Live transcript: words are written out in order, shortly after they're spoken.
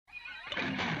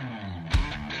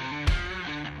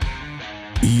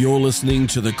You're listening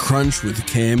to The Crunch with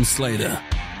Cam Slater,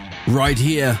 right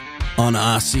here on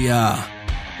RCR,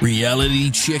 Reality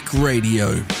Check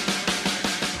Radio.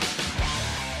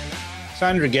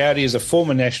 Sandra Goudie is a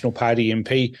former National Party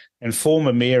MP and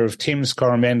former Mayor of Thames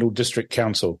Coromandel District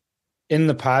Council. In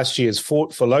the past, she has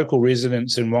fought for local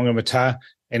residents in Whangamata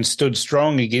and stood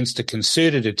strong against a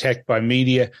concerted attack by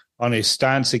media on her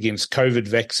stance against COVID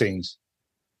vaccines.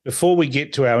 Before we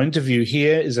get to our interview,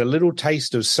 here is a little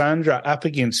taste of Sandra up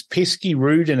against pesky,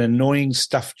 rude and annoying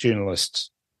stuff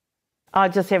journalists. I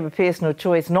just have a personal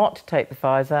choice not to take the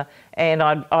Pfizer, and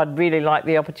I'd really like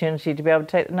the opportunity to be able to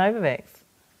take the Novavax.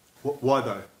 Why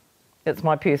though? It's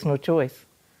my personal choice.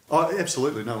 Oh,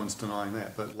 absolutely, no one's denying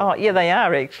that. But oh, yeah, they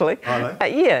are actually. Are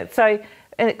they? Yeah, so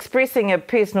expressing a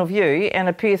personal view and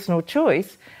a personal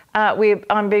choice,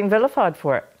 I'm being vilified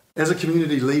for it. As a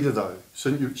community leader, though,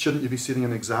 shouldn't you be setting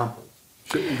an example?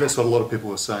 That's what a lot of people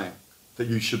are saying, that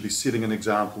you should be setting an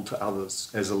example to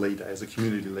others as a leader, as a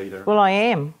community leader. Well, I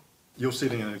am. You're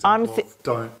setting an example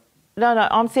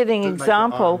I'm setting an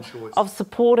example of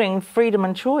supporting freedom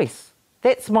and choice.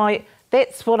 My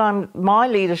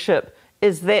leadership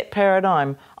is that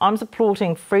paradigm. I'm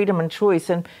supporting freedom and choice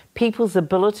and people's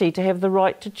ability to have the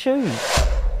right to choose.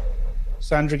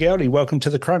 Sandra Goudie, welcome to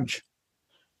The Crunch.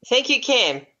 Thank you,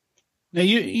 Cam. Now,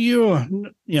 you're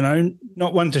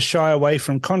not one to shy away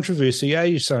from controversy, are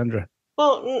you, Sandra?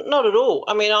 Well, not at all.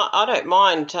 I mean, I don't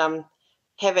mind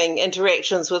having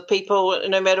interactions with people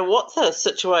no matter what the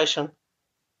situation.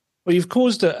 Well, you've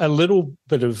caused a little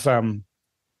bit of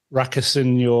ruckus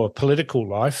in your political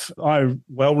life. I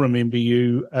well remember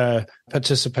you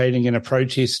participating in a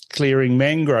protest clearing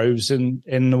mangroves in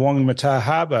the Whangamata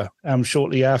Harbour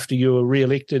shortly after you were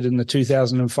re-elected in the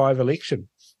 2005 election.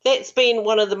 That's been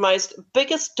one of the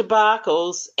biggest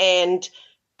debacles and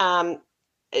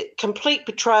complete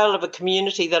betrayal of a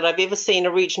community that I've ever seen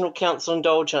a regional council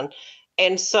indulge in.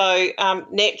 And so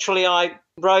naturally I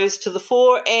rose to the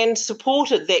fore and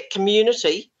supported that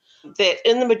community that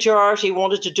in the majority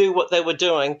wanted to do what they were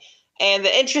doing. And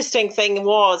the interesting thing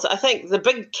was, I think the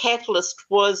big catalyst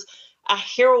was a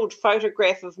Herald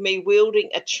photograph of me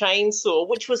wielding a chainsaw,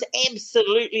 which was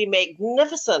absolutely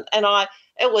magnificent. And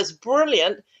it was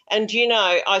brilliant. And,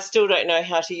 I still don't know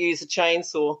how to use a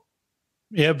chainsaw.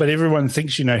 Yeah, but everyone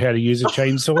thinks you know how to use a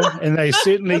chainsaw, and they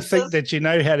certainly think that you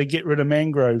know how to get rid of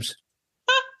mangroves.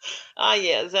 Oh,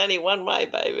 yeah, there's only one way,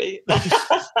 baby.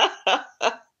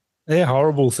 They're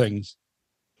horrible things.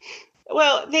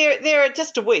 Well, they're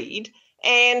just a weed.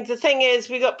 And the thing is,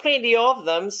 we've got plenty of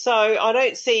them, so I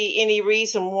don't see any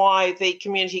reason why the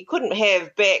community couldn't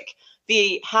have back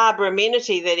the harbour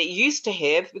amenity that it used to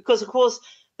have, because, of course,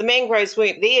 the mangroves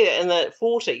weren't there in the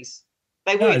 40s.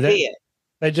 They weren't there.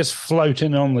 They just float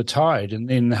in on the tide, and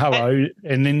then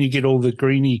and then you get all the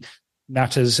greeny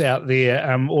nutters out there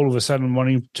all of a sudden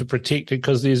wanting to protect it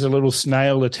because there's a little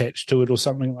snail attached to it or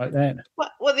something like that.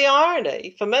 Well, the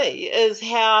irony for me is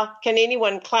how can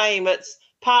anyone claim it's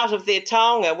part of their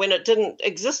taonga when it didn't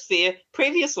exist there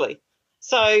previously?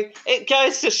 So it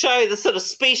goes to show the sort of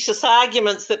specious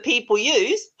arguments that people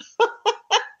use.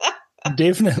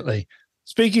 Definitely.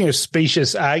 Speaking of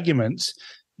specious arguments,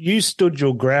 you stood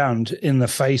your ground in the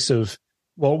face of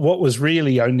what was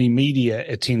really only media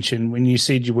attention when you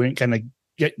said you weren't going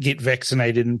to get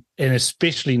vaccinated, and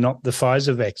especially not the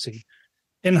Pfizer vaccine.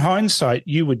 In hindsight,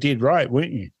 you were dead right,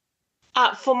 weren't you?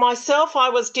 For myself, I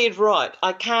was dead right.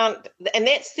 I can't, and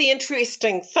that's the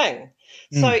interesting thing.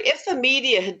 So if the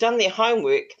media had done their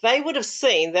homework, they would have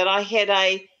seen that I had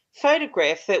a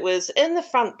photograph that was in the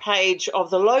front page of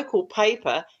the local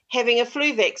paper having a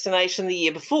flu vaccination the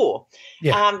year before.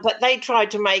 Yeah. But they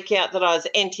tried to make out that I was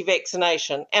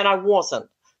anti-vaccination, and I wasn't.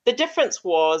 The difference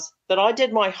was that I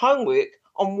did my homework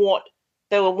on what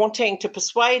they were wanting to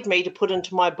persuade me to put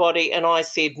into my body, and I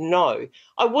said no.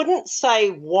 I wouldn't say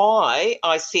why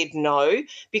I said no,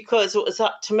 because it was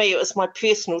up to me. It was my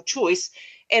personal choice.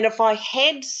 And if I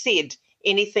had said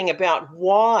anything about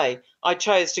why I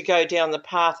chose to go down the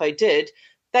path I did,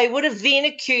 they would have then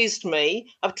accused me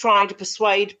of trying to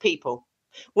persuade people,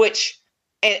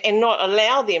 and not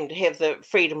allow them to have the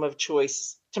freedom of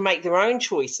choice to make their own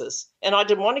choices. And I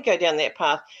didn't want to go down that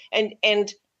path.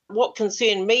 And what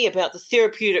concerned me about the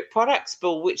Therapeutic Products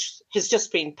Bill, which has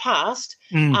just been passed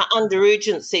under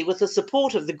urgency with the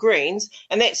support of the Greens,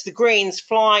 and that's the Greens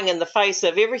flying in the face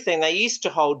of everything they used to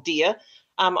hold dear.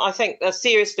 I think they've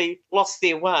seriously lost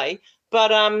their way. But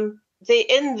they're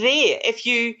in there. If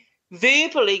you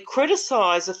verbally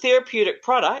criticise a therapeutic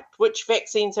product, which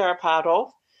vaccines are a part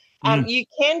of, you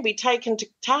can be taken to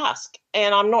task.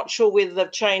 And I'm not sure whether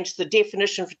they've changed the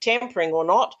definition for tampering or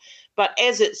not, but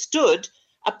as it stood,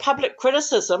 a public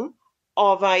criticism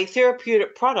of a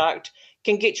therapeutic product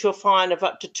can get you a fine of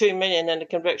up to $2 million and a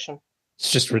conviction.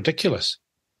 It's just ridiculous.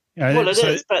 Well, it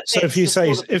is. But so if you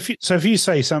say if you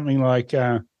say something like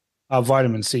our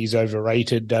vitamin C is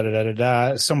overrated,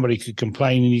 somebody could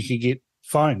complain and you could get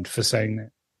fined for saying that.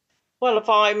 Well, if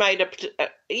I made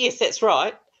yes, that's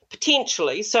right,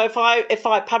 potentially. So if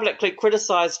I publicly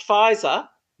criticised Pfizer,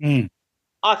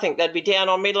 I think they'd be down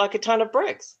on me like a ton of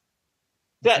bricks.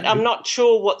 But I'm not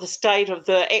sure what the state of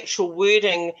the actual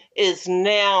wording is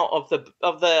now of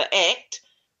the Act,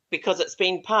 because it's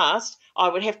been passed. I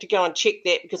would have to go and check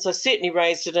that, because I certainly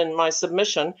raised it in my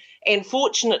submission. And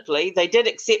fortunately, they did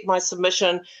accept my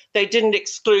submission. They didn't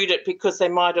exclude it because they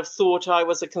might have thought I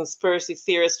was a conspiracy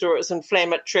theorist or it was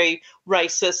inflammatory,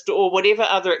 racist, or whatever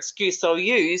other excuse they'll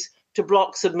use to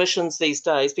block submissions these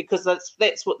days, because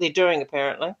that's what they're doing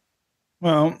apparently.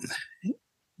 Well,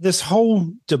 this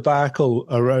whole debacle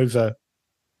over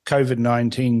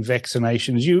COVID-19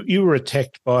 vaccinations, you were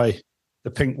attacked by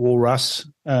the Pink Walrus,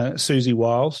 Susie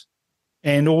Wiles,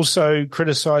 and also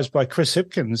criticised by Chris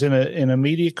Hipkins in a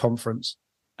media conference.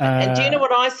 And do you know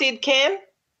what I said, Cam?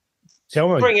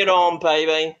 Tell me. Bring it on,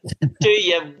 baby. Do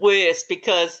your worst,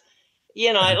 because,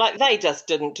 like they just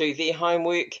didn't do their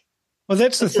homework. Well,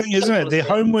 that's the thing, isn't it? Their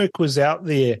homework was out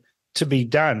there to be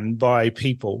done by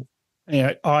people.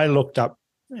 I looked up,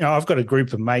 I've got a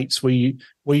group of mates. We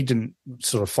didn't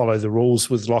sort of follow the rules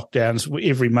with lockdowns.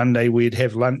 Every Monday we'd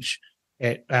have lunch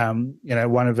at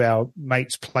one of our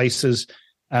mates' places.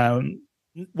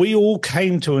 We all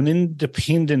came to an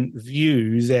independent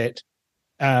view that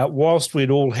whilst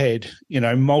we'd all had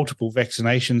multiple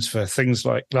vaccinations for things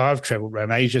like, I've travelled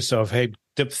around Asia, so I've had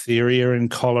diphtheria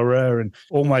and cholera and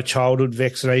all my childhood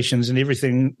vaccinations and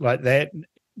everything like that.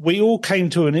 We all came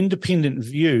to an independent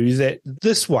view that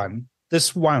this one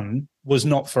was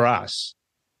not for us,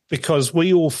 because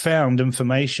we all found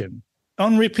information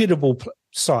on reputable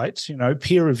sites,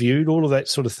 peer-reviewed, all of that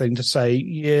sort of thing, to say,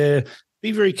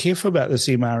 be very careful about this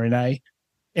mRNA.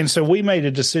 And so we made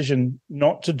a decision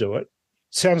not to do it.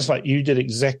 Sounds like you did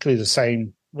exactly the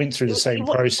same, went through the same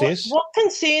process. What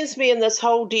concerns me in this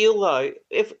whole deal, though,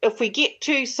 if we get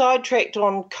too sidetracked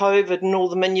on COVID and all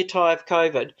the minutiae of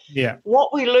COVID,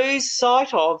 what we lose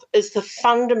sight of is the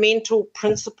fundamental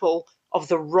principle of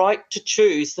the right to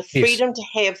choose, the freedom to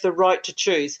have the right to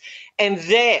choose. And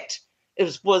that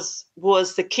was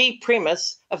the key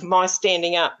premise of my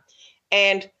standing up.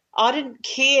 And I didn't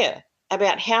care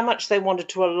about how much they wanted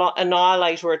to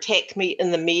annihilate or attack me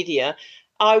in the media.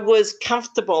 I was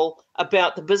comfortable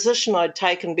about the position I'd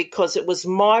taken, because it was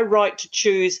my right to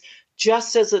choose,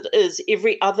 just as it is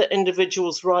every other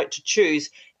individual's right to choose.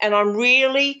 And I'm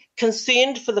really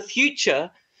concerned for the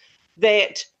future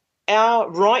that our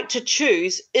right to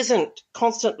choose isn't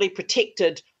constantly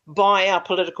protected by our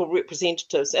political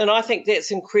representatives. And I think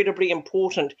that's incredibly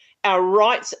important. Our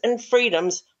rights and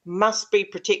freedoms must be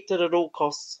protected at all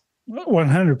costs.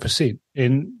 100%.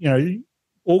 And,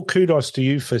 all kudos to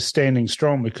you for standing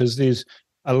strong, because there's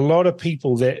a lot of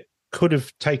people that could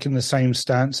have taken the same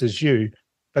stance as you,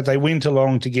 but they went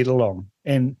along to get along.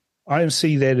 And I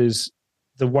see that as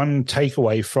the one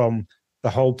takeaway from the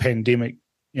whole pandemic,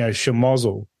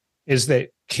 schmozzle, is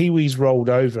that Kiwis rolled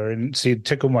over and said,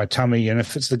 tickle my tummy, and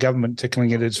if it's the government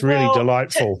tickling it, it's really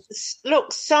delightful.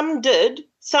 Look, some did,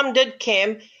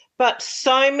 Cam, but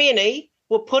so many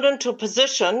were put into a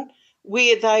position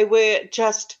where they were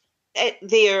just,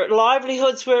 their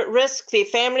livelihoods were at risk, their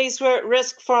families were at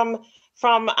risk from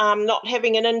not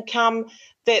having an income,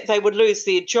 that they would lose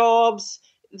their jobs,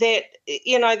 that,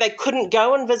 they couldn't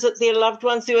go and visit their loved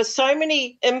ones. There were so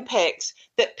many impacts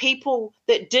that people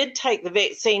that did take the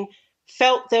vaccine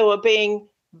felt they were being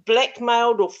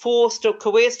blackmailed or forced or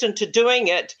coerced into doing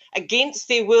it against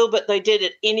their will, but they did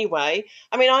it anyway.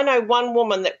 I mean, I know one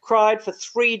woman that cried for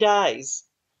 3 days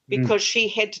because she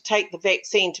had to take the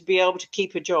vaccine to be able to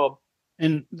keep her job.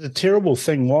 And the terrible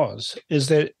thing is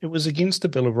that it was against the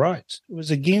Bill of Rights. It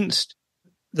was against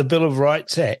the Bill of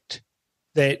Rights Act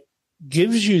that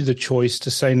gives you the choice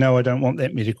to say, no, I don't want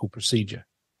that medical procedure.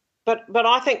 But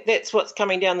I think that's what's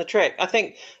coming down the track. I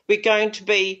think we're going to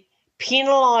be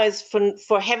penalised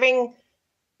for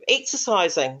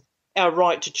exercising our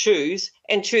right to choose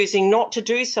and choosing not to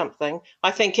do something.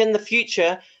 I think in the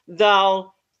future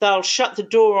they'll shut the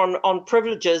door on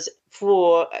privileges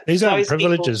for these aren't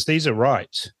privileges; people. These are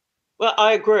rights. Well,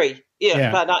 I agree.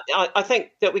 Yeah. But I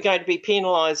think that we're going to be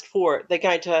penalised for it. They're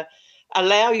going to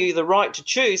allow you the right to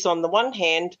choose on the one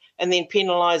hand, and then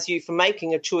penalise you for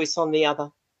making a choice on the other.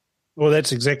 Well,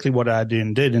 that's exactly what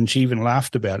Ardern did, and she even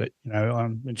laughed about it.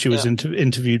 When she was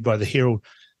interviewed by the Herald,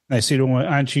 they said, "Oh,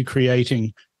 aren't you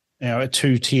creating a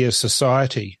two-tier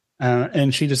society.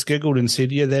 And she just giggled and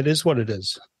said, yeah, that is what it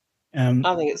is.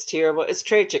 I think it's terrible. It's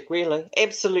tragic, really.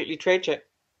 Absolutely tragic.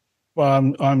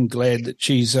 Well, I'm glad that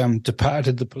she's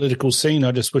departed the political scene.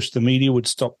 I just wish the media would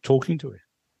stop talking to her.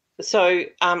 So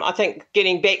I think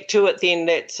getting back to it then,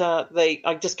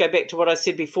 I just go back to what I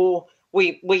said before.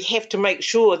 We have to make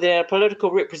sure that our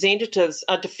political representatives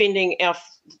are defending our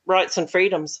rights and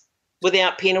freedoms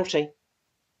without penalty.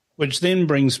 Which then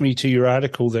brings me to your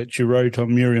article that you wrote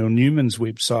on Muriel Newman's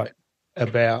website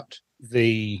about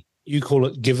you call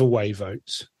it giveaway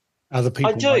votes. Other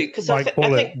people might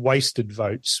call it wasted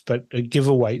votes, but a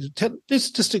giveaway.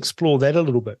 Let's just explore that a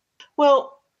little bit.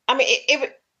 Well, I mean,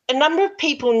 a number of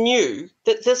people knew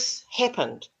that this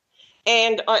happened.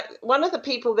 And one of the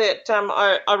people that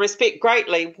I respect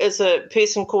greatly is a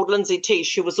person called Lindsay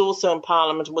Tisch, who was also in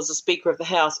Parliament and was a Speaker of the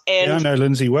House. And, yeah, I know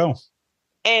Lindsay well.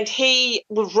 And he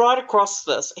was right across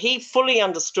this. He fully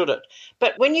understood it.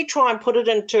 But when you try and put it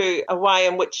into a way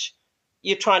in which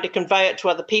you're trying to convey it to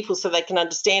other people so they can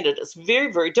understand it, it's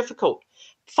very, very difficult.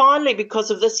 Finally,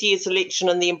 because of this year's election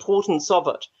and the importance of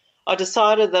it, I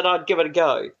decided that I'd give it a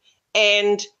go.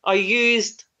 And I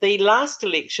used the last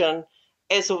election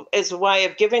as a way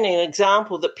of giving an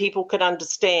example that people could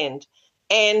understand.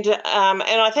 And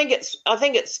I think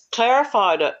it's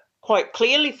clarified it quite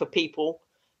clearly for people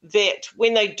that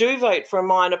when they do vote for a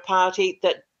minor party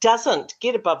that doesn't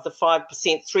get above the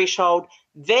 5% threshold,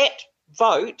 that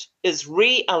vote is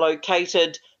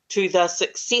reallocated to the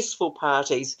successful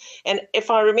parties. And if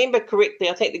I remember correctly,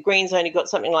 I think the Greens only got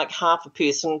something like half a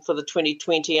person for the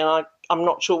 2020, and I'm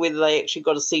not sure whether they actually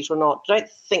got a seat or not. I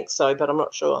don't think so, but I'm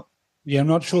not sure. Yeah, I'm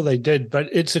not sure they did, but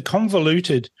it's a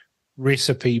convoluted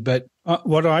recipe. But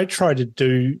what I try to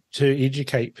do to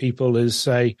educate people is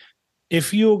say,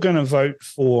 if you're going to vote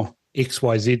for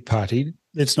XYZ party,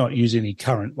 let's not use any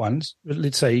current ones, but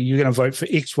let's say you're going to vote for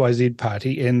XYZ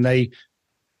party and they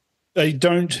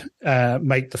don't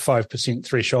make the 5%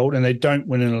 threshold and they don't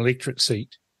win an electorate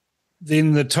seat,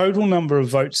 then the total number of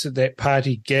votes that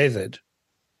party gathered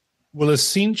will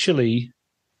essentially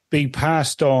be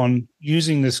passed on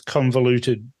using this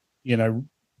convoluted,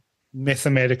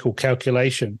 mathematical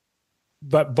calculation.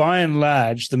 But by and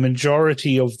large, the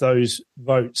majority of those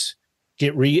votes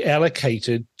get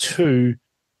reallocated to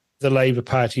the Labour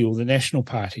Party or the National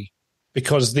Party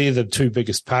because they're the two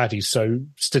biggest parties. So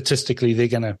statistically, they're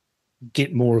going to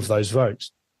get more of those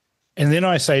votes. And then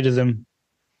I say to them,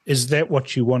 is that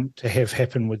what you want to have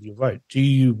happen with your vote? Do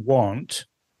you want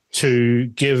to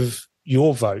give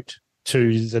your vote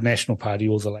to the National Party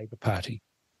or the Labour Party?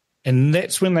 And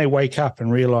that's when they wake up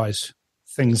and realise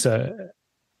things are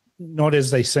not as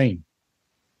they seem.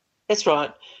 That's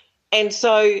right. And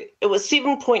so it was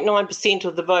 7.9%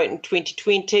 of the vote in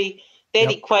 2020.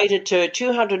 That equated to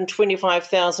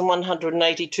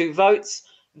 225,182 votes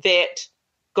that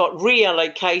got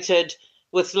reallocated,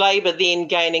 with Labour then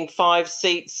gaining 5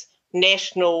 seats,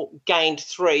 National gained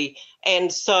 3.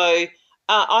 And so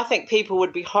I think people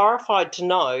would be horrified to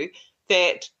know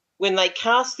that when they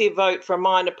cast their vote for a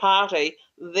minor party,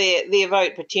 their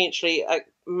vote potentially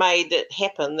made it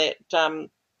happen that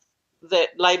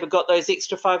Labour got those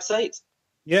extra 5 seats.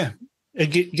 Yeah,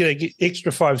 get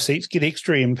extra 5 seats, get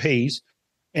extra MPs,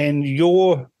 and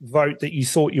your vote that you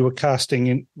thought you were casting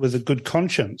in with a good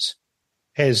conscience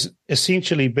has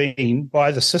essentially been,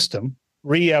 by the system,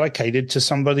 reallocated to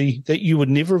somebody that you would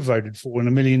never have voted for in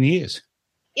a million years.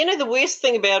 The worst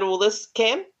thing about all this,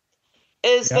 Cam,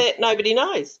 is that nobody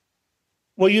knows.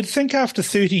 Well, you'd think after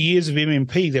 30 years of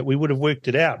MMP that we would have worked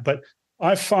it out, but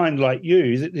I find, like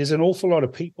you, that there's an awful lot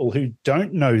of people who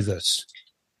don't know this.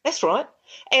 That's right.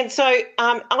 And so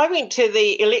I went to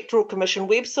the Electoral Commission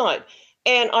website,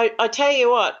 and I tell you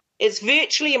what, it's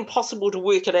virtually impossible to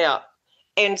work it out.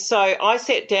 And so I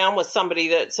sat down with somebody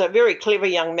that's a very clever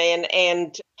young man,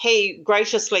 and he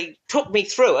graciously took me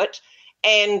through it.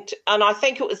 And I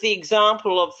think it was the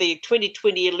example of the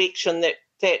 2020 election that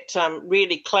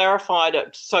really clarified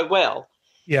it so well.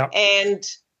 Yeah. And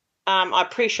I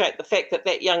appreciate the fact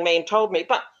that young man told me.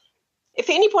 But if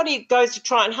anybody goes to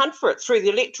try and hunt for it through the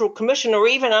Electoral Commission, or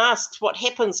even asks what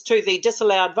happens to the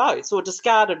disallowed votes or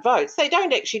discarded votes, they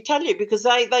don't actually tell you because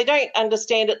they don't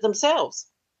understand it themselves.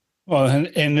 Well,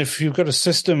 and if you've got a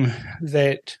system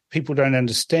that people don't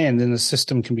understand, then the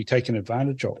system can be taken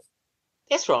advantage of.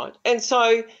 That's right. And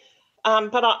so,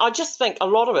 but I just think a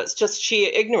lot of it's just sheer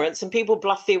ignorance, and people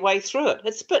bluff their way through it.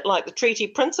 It's a bit like the treaty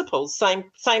principles, same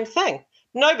thing.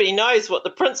 Nobody knows what the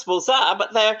principles are,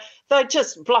 but they're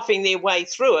just bluffing their way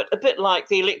through it, a bit like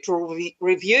the electoral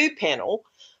review panel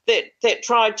that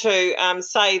tried to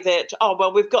say that, oh,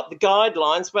 well, we've got the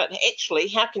guidelines, but actually,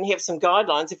 how can you have some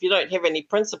guidelines if you don't have any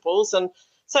principles? And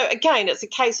so, again, it's a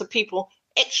case of people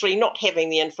actually not having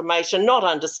the information, not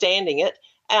understanding it,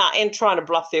 and trying to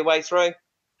bluff their way through.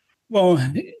 Well,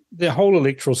 the whole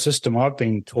electoral system I've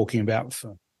been talking about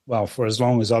for as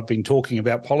long as I've been talking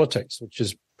about politics, which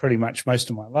is pretty much most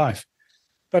of my life.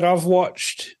 But I've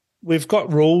watched, we've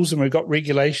got rules and we've got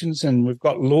regulations and we've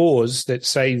got laws that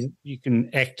say you can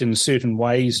act in certain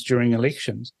ways during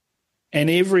elections. And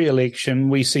every election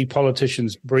we see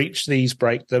politicians breach these,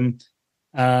 break them,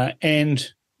 and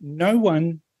no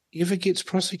one ever gets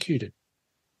prosecuted.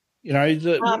 You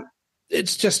know,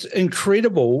 it's just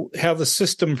incredible how the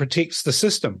system protects the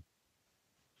system.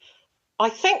 I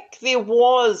think there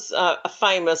was a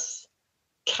famous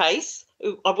case.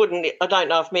 I don't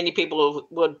know if many people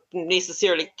would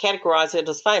necessarily categorise it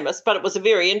as famous, but it was a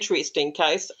very interesting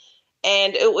case,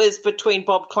 and it was between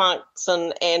Bob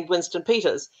Clarkson and Winston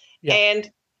Peters. Yeah.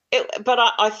 But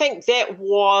I think that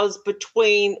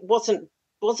wasn't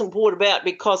brought about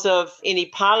because of any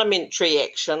parliamentary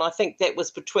action. I think that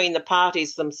was between the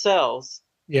parties themselves.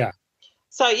 Yeah.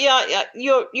 So, yeah,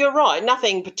 you're right.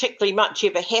 Nothing particularly much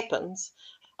ever happens.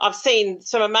 I've seen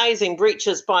some amazing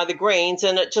breaches by the Greens,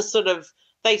 and it just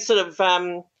they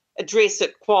address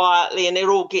it quietly, and it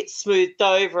all gets smoothed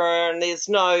over, and there's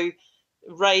no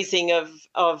raising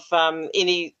of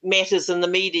any matters in the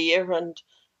media,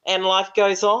 and life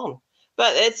goes on.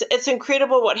 But it's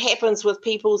incredible what happens with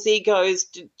people's egos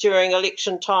during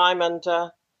election time,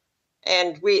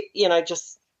 and we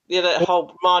just the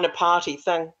whole minor party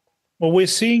thing. Well, we're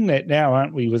seeing that now,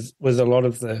 aren't we, with a lot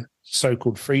of the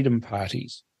so-called freedom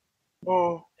parties?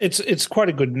 Mm. It's quite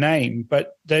a good name,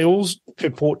 but they all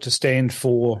purport to stand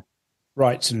for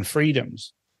rights and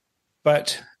freedoms.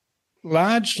 But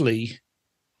largely,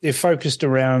 they're focused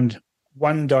around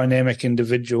one dynamic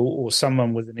individual or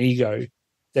someone with an ego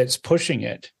that's pushing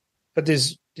it. But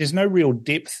there's no real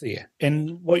depth there.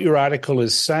 And what your article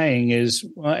is saying is,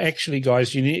 well, actually,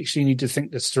 guys, you actually need to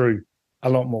think this through a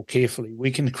lot more carefully.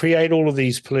 We can create all of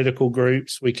these political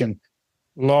groups, we can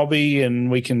lobby,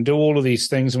 and we can do all of these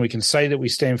things, and we can say that we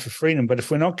stand for freedom. But if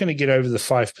we're not going to get over the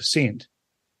 5%,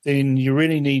 then you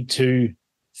really need to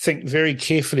think very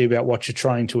carefully about what you're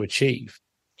trying to achieve.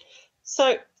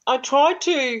 So I tried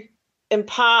to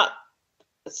impart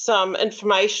some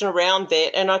information around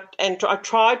that, and I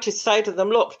tried to say to them,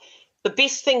 look, the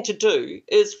best thing to do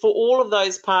is for all of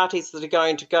those parties that are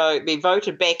going to be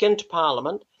voted back into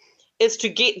Parliament is to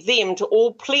get them to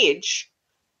all pledge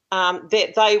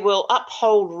that they will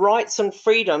uphold rights and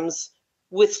freedoms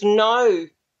with no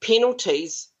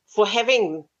penalties for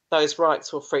having those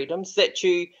rights or freedoms, that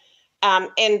you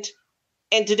and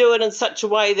to do it in such a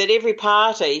way that every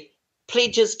party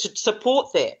pledges to support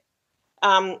that.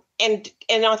 And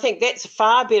I think that's a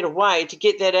far better way to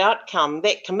get that outcome,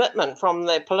 that commitment from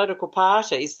the political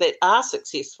parties that are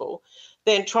successful,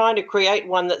 than trying to create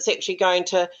one that's actually going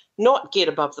to not get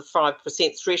above the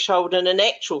 5% threshold and in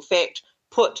actual fact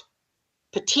put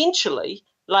potentially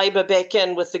Labor back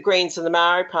in with the Greens and the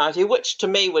Maori Party, which to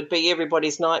me would be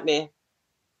everybody's nightmare.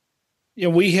 Yeah,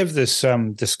 we have this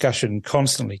discussion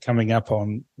constantly coming up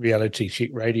on Reality Check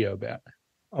Radio about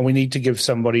we need to give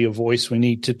somebody a voice. We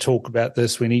need to talk about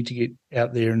this. We need to get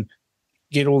out there and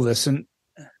get all this. And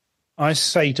I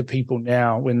say to people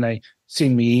now when they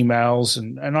send me emails,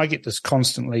 and I get this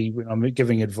constantly when I'm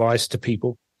giving advice to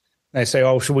people, they say,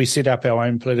 oh, should we set up our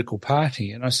own political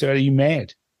party? And I say, are you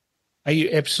mad? Are you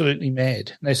absolutely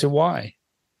mad? And they say, why?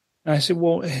 And I said,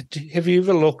 well, have you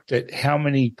ever looked at how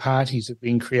many parties have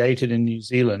been created in New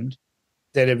Zealand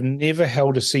that have never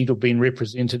held a seat or been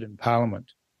represented in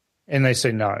Parliament? And they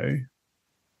say, no.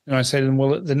 And I say to them,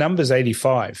 well, the number's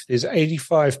 85. There's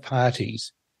 85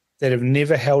 parties that have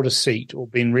never held a seat or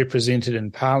been represented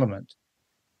in Parliament.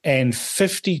 And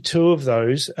 52 of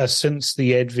those are since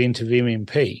the advent of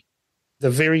MMP, the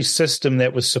very system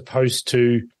that was supposed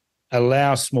to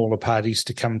allow smaller parties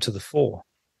to come to the fore.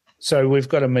 So we've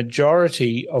got a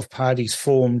majority of parties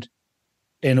formed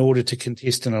in order to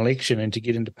contest an election and to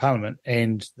get into Parliament,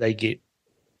 and they get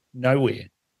nowhere.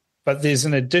 But there's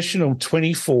an additional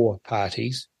 24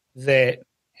 parties that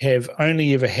have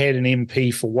only ever had an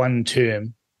MP for one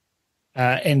term,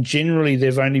 and generally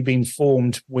they've only been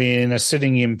formed when a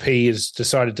sitting MP has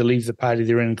decided to leave the party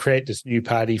they're in and create this new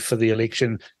party for the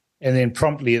election, and then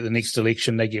promptly at the next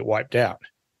election they get wiped out.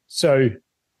 So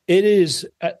it is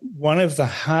one of the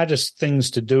hardest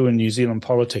things to do in New Zealand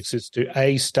politics is to,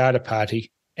 A, start a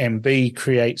party, and B,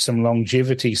 create some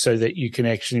longevity so that you can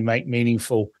actually make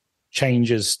meaningful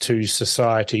changes to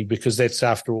society, because that's,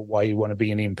 after all, why you want to be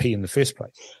an MP in the first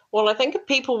place. Well, I think if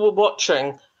people were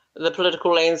watching the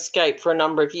political landscape for a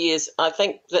number of years, I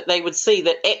think that they would see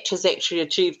that ACT has actually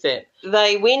achieved that.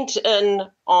 They went in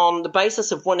on the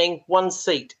basis of winning one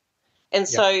seat. And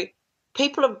so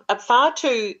people are far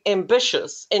too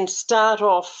ambitious and start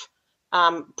off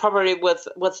probably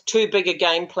with too big a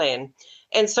game plan.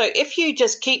 And so if you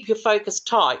just keep your focus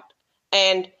tight,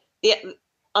 and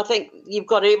I think you've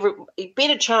got a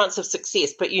better chance of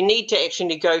success, but you need to actually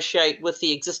negotiate with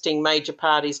the existing major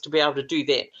parties to be able to do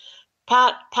that.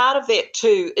 Part of that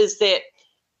too is that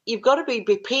you've got to be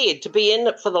prepared to be in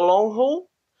it for the long haul.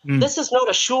 This is not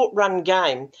a short-run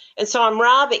game. And so I'm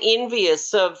rather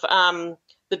envious of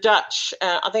the Dutch,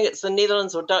 I think it's the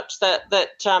Netherlands or Dutch, that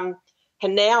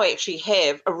can now actually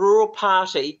have a rural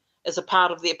party as a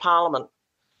part of their parliament.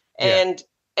 Yeah.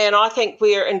 And I think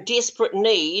we're in desperate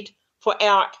need for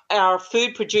our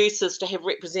food producers to have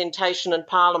representation in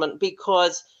parliament,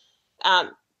 because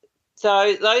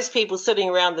so those people sitting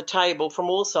around the table from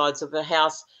all sides of the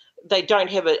house, they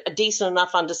don't have a decent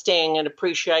enough understanding and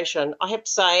appreciation. I have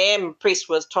to say I am impressed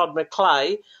with Todd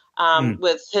McClay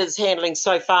with his handling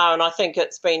so far, and I think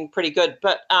it's been pretty good.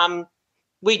 But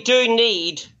we do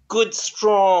need good,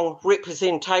 strong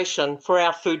representation for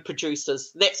our food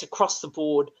producers. That's across the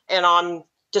board, and I'm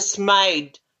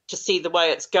dismayed to see the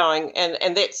way it's going,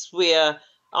 and that's where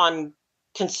I'm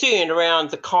concerned around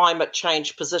the climate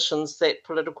change positions that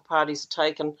political parties have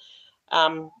taken.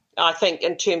 I think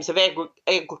in terms of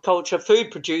agriculture,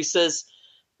 food producers,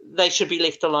 they should be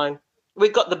left alone.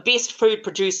 We've got the best food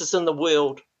producers in the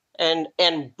world, and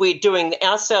we're doing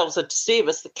ourselves a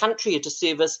disservice, the country a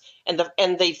disservice, and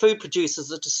the food producers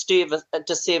a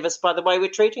disservice by the way we're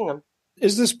treating them.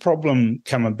 Is this problem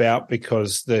come about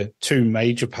because the two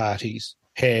major parties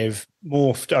have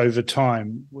morphed over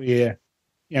time, where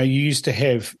you used to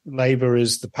have Labour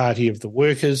as the party of the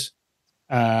workers,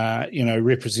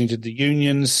 represented the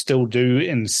unions, still do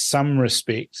in some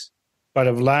respects, but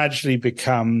have largely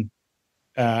become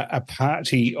a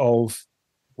party of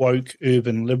woke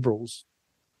urban liberals.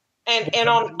 And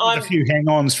a few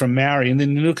hang-ons from Maori, and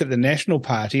then you look at the National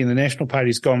Party, and the National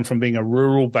Party's gone from being a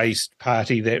rural-based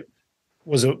party that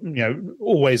was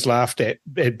always laughed at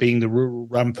being the rural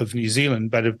rump of New Zealand,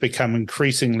 but have become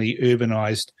increasingly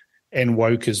urbanised and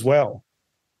woke as well.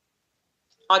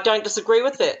 I don't disagree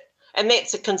with that, and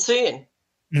that's a concern.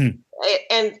 And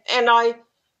I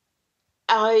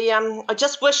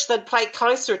just wish they'd pay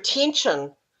closer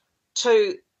attention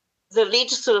to the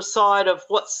legislative side of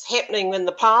what's happening in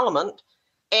the Parliament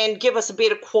and give us a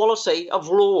better quality of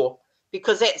law,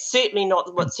 because that's certainly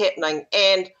not what's happening.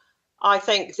 And I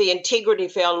think the integrity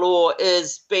of our law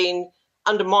is being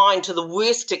undermined to the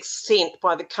worst extent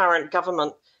by the current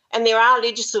government. And there are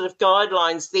legislative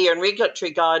guidelines there and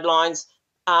regulatory guidelines.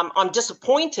 I'm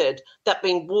disappointed that have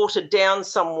been watered down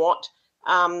somewhat,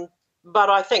 but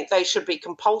I think they should be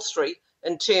compulsory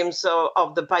in terms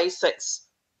of the basics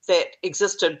that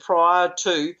existed prior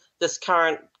to this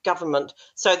current government.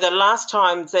 So the last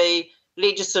time the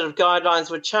legislative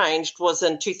guidelines were changed was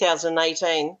in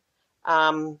 2018.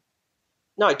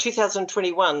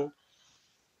 2021.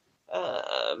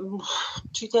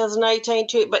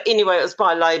 2018, but anyway, it was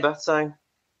by Labour, so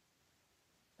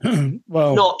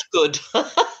well, not good.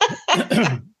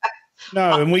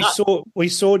 No, and we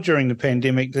saw during the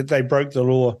pandemic that they broke the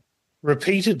law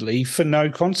repeatedly for no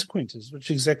consequences,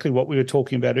 which is exactly what we were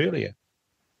talking about earlier.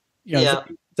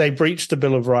 They breached the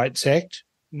Bill of Rights Act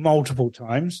multiple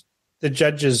times. The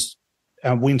judges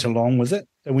went along with it.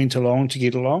 They went along to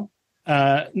get along.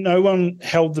 No one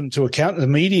held them to account. The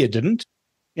media didn't.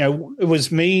 It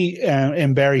was me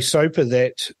and Barry Soper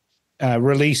that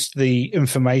released the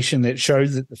information that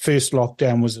showed that the first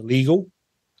lockdown was illegal,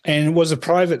 and it was a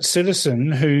private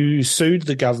citizen who sued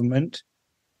the government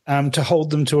to hold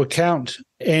them to account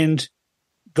and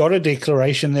got a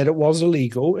declaration that it was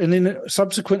illegal. And then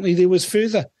subsequently there was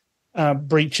further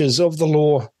breaches of the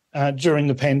law during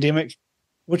the pandemic,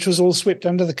 which was all swept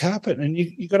under the carpet. And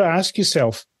you got to ask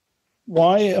yourself,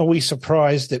 why are we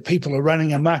surprised that people are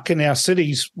running amok in our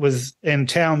cities and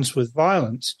towns with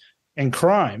violence and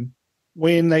crime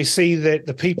when they see that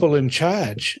the people in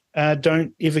charge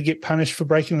don't ever get punished for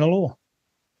breaking the law?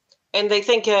 And they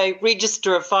think a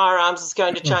register of firearms is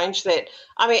going to change that.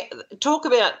 I mean, talk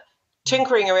about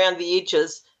tinkering around the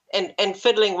edges and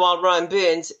fiddling while Rome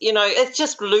burns. It's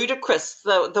just ludicrous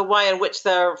the way in which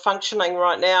they're functioning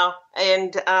right now.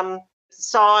 And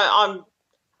so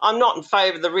I'm not in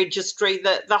favour of the registry.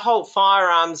 The whole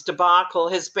firearms debacle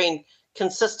has been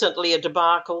consistently a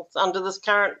debacle under this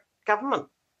current government.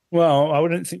 Well, I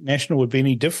wouldn't think National would be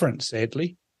any different,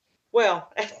 sadly.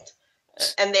 Well,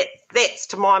 And that's,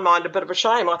 to my mind, a bit of a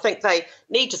shame. I think they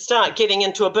need to start getting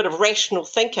into a bit of rational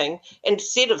thinking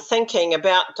instead of thinking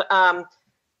about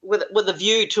with a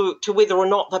view to whether or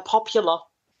not they're popular.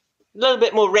 A little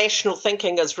bit more rational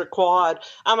thinking is required.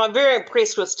 I'm very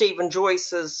impressed with Stephen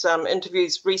Joyce's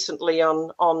interviews recently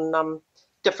on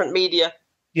different media.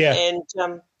 Yeah.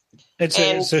 And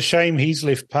it's a shame he's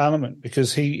left Parliament,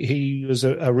 because he was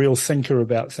a real thinker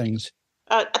about things.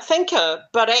 A thinker,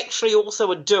 but actually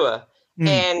also a doer.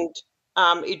 And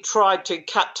he tried to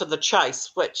cut to the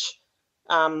chase, which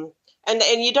and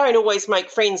you don't always make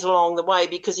friends along the way,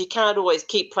 because you can't always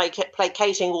keep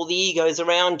placating all the egos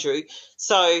around you.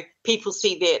 So people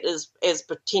see that as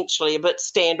potentially a bit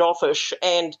standoffish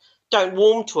and don't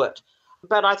warm to it.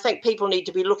 But I think people need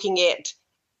to be looking at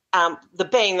the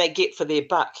bang they get for their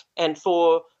buck. And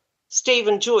for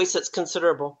Stephen Joyce, it's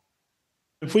considerable.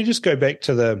 If we just go back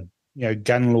to the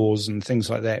gun laws and things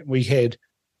like that, we had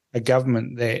a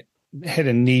government that had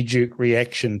a knee-jerk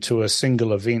reaction to a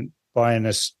single event by an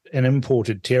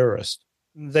imported terrorist.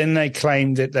 Then they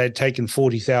claimed that they'd taken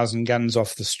 40,000 guns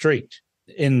off the street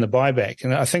in the buyback,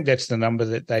 and I think that's the number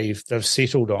that they've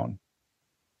settled on.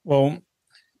 Well,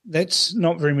 that's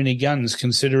not very many guns,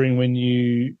 considering when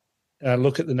you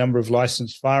look at the number of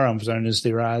licensed firearms owners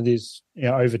there's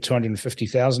over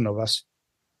 250,000 of us.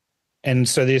 And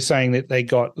so they're saying that they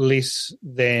got less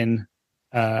than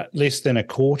a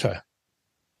quarter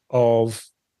of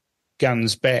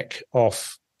guns back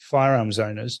off firearms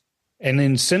owners. And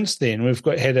then since then, we've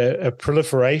had a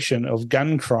proliferation of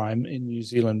gun crime in New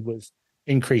Zealand, with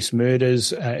increased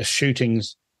murders,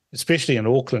 shootings, especially in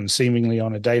Auckland, seemingly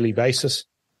on a daily basis.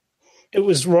 It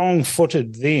was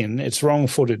wrong-footed then, it's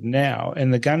wrong-footed now,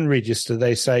 and the gun register,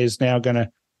 they say, is now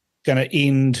going to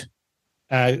end,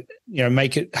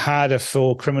 make it harder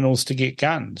for criminals to get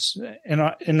guns.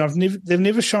 They've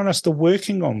never shown us the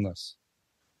working on this.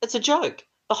 It's a joke.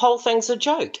 The whole thing's a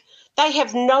joke. They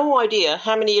have no idea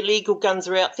how many illegal guns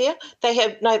are out there. They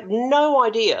have no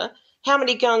idea how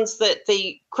many guns that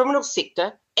the criminal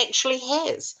sector actually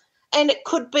has. And it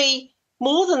could be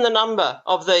more than the number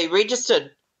of the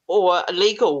registered or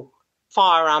illegal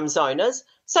firearms owners.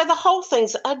 So the whole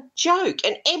thing's a joke,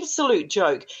 an absolute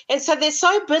joke. And so they're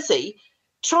so busy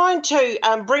trying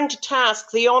to bring to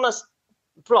task the honest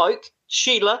bloke,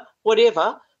 Sheila,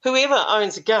 whatever, whoever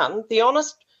owns a gun, the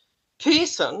honest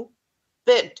person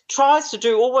that tries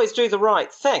to always do the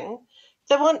right thing.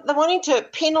 They're wanting to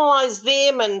penalise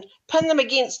them and pin them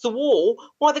against the wall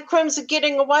while the crims are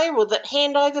getting away with it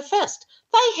hand over fist.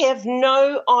 They have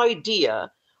no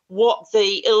idea what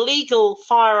the illegal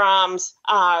firearms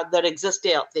are that exist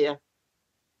out there.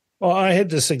 Well, I had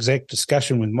this exact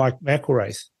discussion with Mike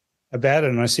McElwraith about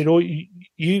it, and I said,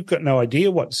 you've got no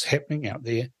idea what's happening out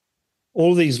there.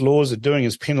 All these laws are doing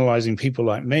is penalising people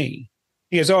like me.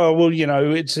 He goes, oh, well,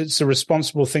 it's a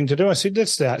responsible thing to do. I said,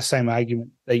 that's the same argument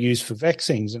they use for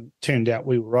vaccines, and it turned out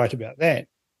we were right about that.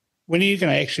 When are you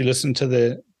going to actually listen to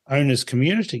the owners'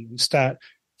 community and start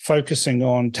focusing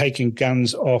on taking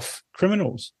guns off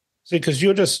criminals? Because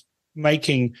you're just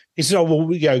making – he said, oh,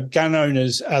 well, gun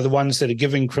owners are the ones that are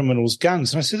giving criminals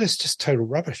guns. And I said, that's just total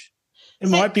rubbish. It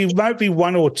might be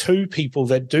one or two people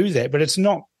that do that, but it's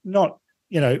not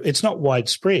it's not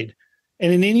widespread.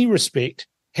 And in any respect,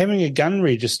 having a gun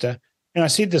register, and I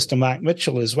said this to Mark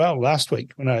Mitchell as well last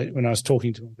week when I was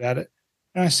talking to him about it,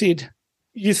 and I said,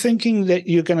 you're thinking that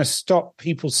you're going to stop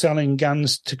people selling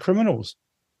guns to criminals.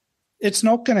 It's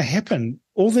not going to happen.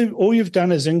 All you've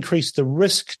done is increase the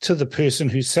risk to the person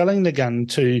who's selling the gun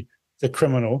to the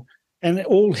criminal, and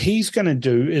all he's going to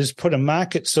do is put a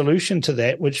market solution to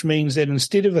that, which means that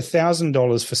instead of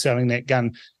 $1,000 for selling that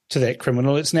gun to that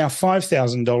criminal, it's now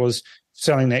 $5,000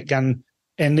 selling that gun,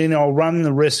 and then I'll run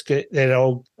the risk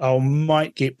that I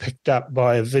might get picked up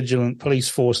by a vigilant police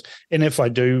force, and if I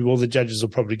do, well, the judges will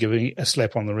probably give me a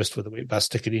slap on the wrist with a wet bus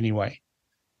ticket anyway.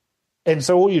 And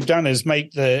so all you've done is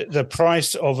make the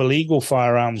price of illegal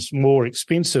firearms more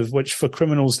expensive, which for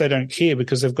criminals, they don't care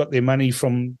because they've got their money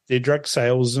from their drug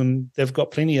sales and they've got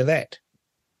plenty of that.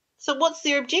 So what's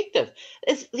their objective?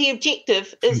 The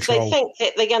objective is Control. They think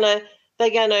that they're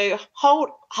going to hold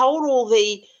all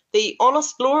the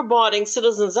honest, law-abiding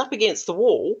citizens up against the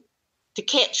wall to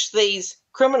catch these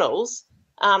criminals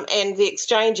and the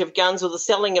exchange of guns or the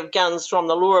selling of guns from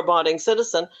the law-abiding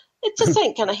citizen. It just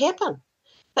ain't going to happen.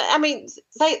 I mean,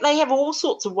 they have all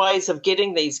sorts of ways of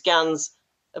getting these guns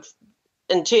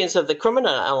in terms of the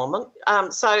criminal element.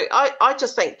 So I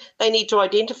just think they need to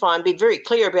identify and be very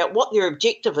clear about what their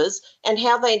objective is and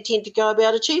how they intend to go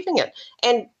about achieving it.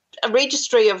 And a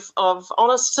registry of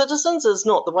honest citizens is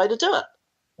not the way to do it.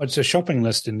 It's a shopping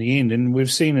list in the end, and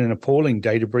we've seen an appalling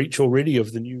data breach already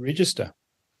of the new register.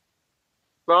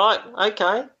 Right,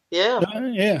 okay, yeah.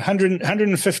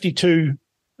 152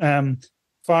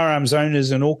 firearms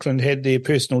owners in Auckland had their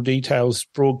personal details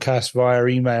broadcast via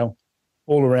email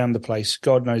all around the place.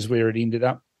 God knows where it ended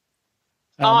up.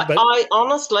 I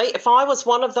honestly, if I was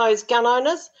one of those gun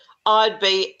owners, I'd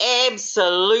be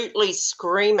absolutely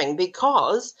screaming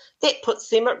because that puts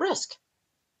them at risk.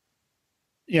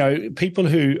 You know, people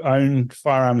who own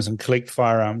firearms and collect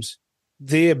firearms,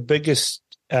 their biggest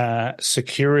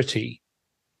security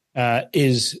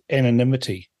is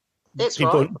anonymity. That's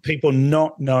right. People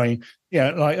not knowing. You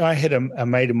know, like I had a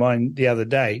mate of mine the other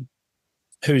day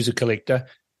who's a collector,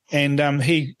 and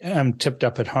he tipped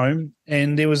up at home,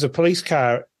 and there was a police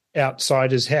car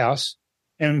outside his house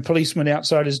and policemen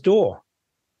outside his door.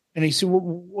 And he said, well,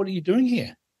 what are you doing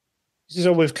here? He says,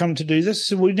 oh, we've come to do this. I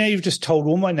said, well, now you've just told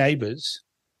all my neighbours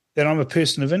that I'm a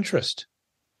person of interest.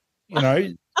 You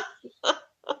know,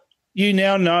 you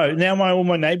now know, all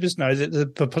my neighbours know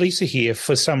that the police are here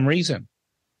for some reason.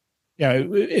 You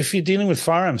know, if you're dealing with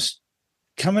firearms,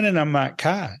 come in an unmarked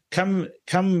car. Come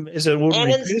as an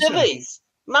ordinary person. And in civvies,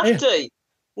 mufti,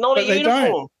 not a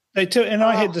uniform. They do. And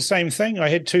I had the same thing. I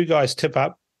had two guys tip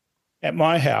up at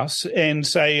my house and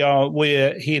say, oh,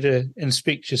 we're here to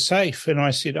inspect your safe. And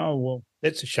I said, oh, well,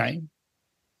 that's a shame.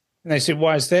 And they said,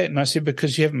 why is that? And I said,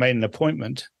 because you haven't made an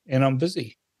appointment and I'm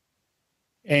busy.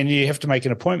 And you have to make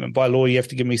an appointment. By law, you have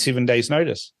to give me 7 days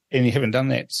notice. And you haven't done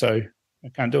that, so I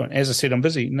can't do it. As I said, I'm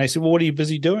busy. And they said, well, what are you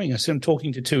busy doing? I said, I'm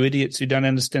talking to two idiots who don't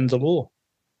understand the law.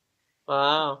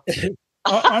 Wow.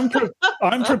 I'm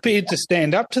prepared to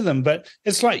stand up to them, but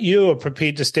it's like you are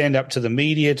prepared to stand up to the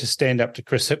media, to stand up to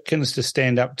Chris Hipkins, to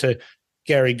stand up to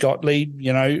Gary Gottlieb,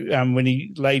 you know, when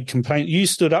he laid complaint. You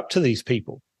stood up to these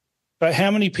people. But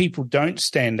how many people don't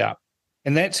stand up?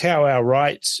 And that's how our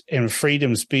rights and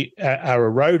freedoms are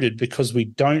eroded, because we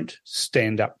don't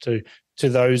stand up to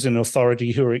those in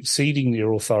authority who are exceeding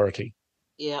their authority.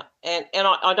 Yeah, and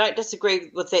I don't disagree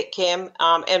with that, Cam,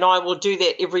 and I will do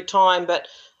that every time. But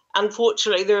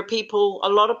unfortunately, there are a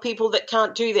lot of people that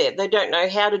can't do that. They don't know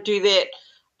how to do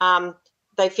that.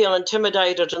 They feel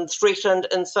intimidated and threatened,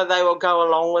 and so they will go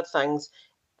along with things.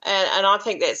 And I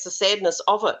think that's the sadness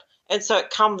of it. And so it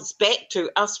comes back to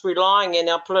us relying on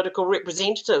our political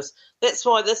representatives. That's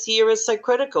why this year is so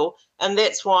critical, and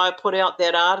that's why I put out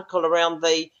that article around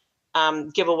the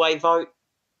giveaway vote.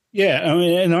 Yeah, I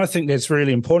mean, and I think that's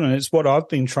really important. It's what I've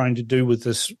been trying to do with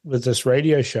this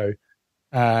radio show,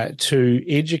 to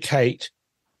educate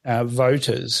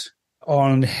voters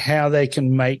on how they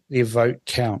can make their vote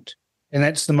count. And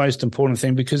that's the most important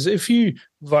thing, because if you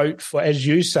vote for, as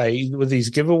you say, with these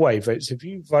giveaway votes, if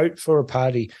you vote for a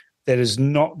party that is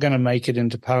not going to make it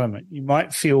into Parliament, you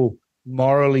might feel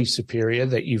morally superior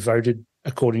that you voted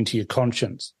according to your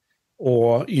conscience,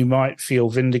 or you might feel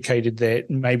vindicated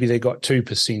that maybe they got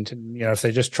 2%, and you know, if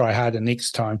they just try harder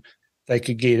next time, they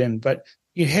could get in. But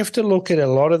you have to look at a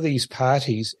lot of these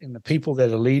parties and the people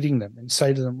that are leading them and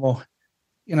say to them, well,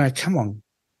 you know, come on,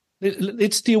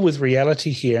 let's deal with reality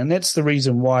here. And that's the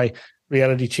reason why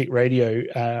Reality Check Radio,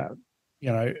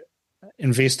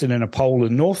 invested in a poll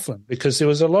in Northland, because there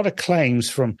was a lot of claims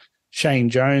from Shane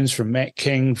Jones, from Matt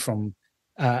King, from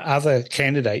other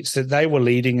candidates that they were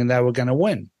leading and they were going to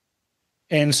win.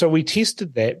 And so we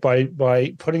tested that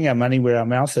by putting our money where our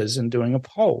mouth is and doing a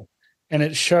poll. And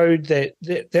it showed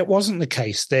that wasn't the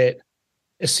case, that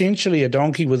essentially a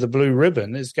donkey with a blue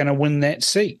ribbon is going to win that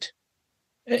seat.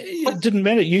 It didn't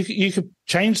matter. You could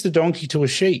change the donkey to a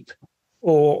sheep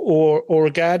or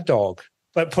a guard dog,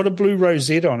 but put a blue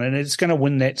rosette on it and it's going to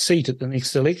win that seat at the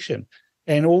next election.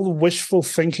 And all the wishful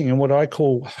thinking and what I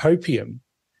call hopium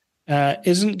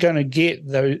isn't going to get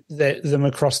them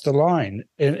across the line.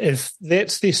 And if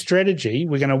that's their strategy,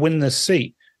 we're going to win this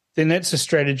seat, then that's a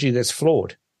strategy that's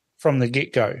flawed from the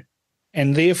get-go.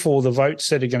 And therefore, the votes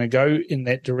that are going to go in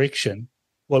that direction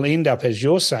will end up, as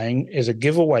you're saying, as a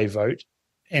giveaway vote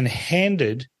and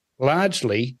handed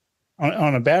largely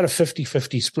on about a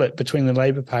 50-50 split between the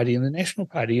Labour Party and the National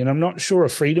Party. And I'm not sure a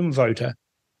Freedom voter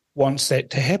wants that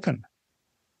to happen.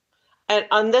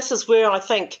 And this is where I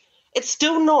think it's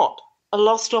still not a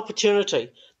lost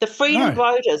opportunity. The Freedom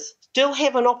voters still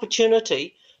have an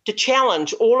opportunity to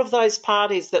challenge all of those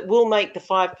parties that will make the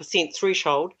 5%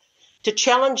 threshold, to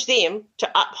challenge them to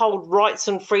uphold rights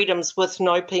and freedoms with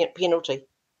no penalty.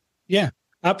 Yeah,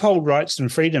 uphold rights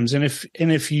and freedoms. And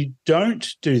if you don't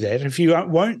do that, if you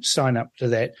won't sign up to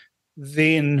that,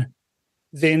 then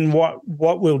then what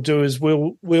we'll do is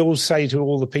we'll say to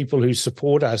all the people who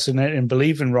support us and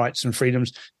believe in rights and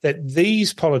freedoms that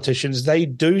these politicians, they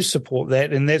do support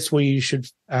that, and that's where you should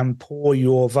pour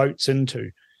your votes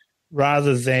into,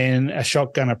 rather than a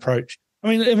shotgun approach. I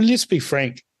mean, let's be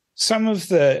frank. Some of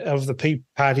the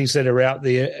parties that are out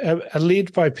there are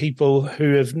led by people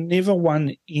who have never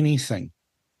won anything.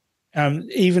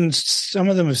 Even some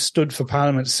of them have stood for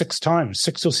Parliament 6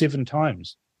 or 7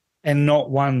 times, and not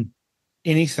won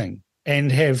anything,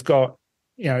 and have got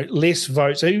less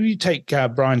votes. So you take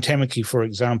Brian Tamaki, for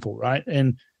example, right?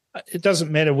 And it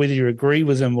doesn't matter whether you agree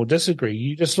with him or disagree.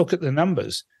 You just look at the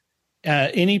numbers.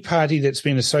 Any party that's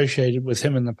been associated with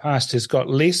him in the past has got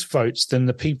less votes than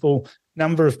the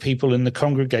number of people in the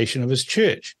congregation of his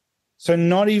church. So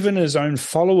not even his own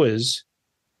followers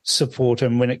support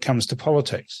him when it comes to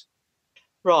politics.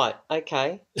 Right.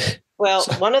 Okay. Well,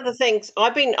 one of the things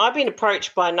I've been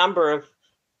approached by a number of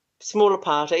smaller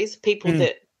parties, people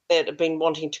that have been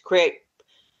wanting to create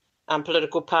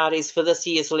political parties for this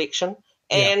year's election,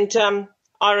 and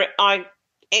I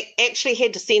actually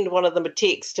had to send one of them a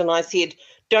text, and I said,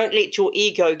 "Don't let your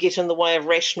ego get in the way of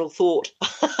rational thought."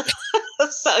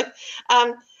 So,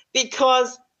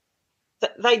 because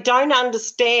they don't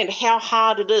understand how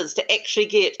hard it is to actually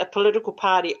get a political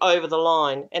party over the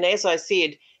line. And as I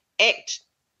said, ACT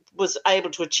was able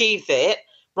to achieve that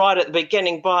right at the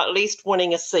beginning by at least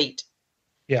winning a seat.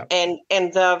 Yeah. And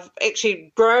they've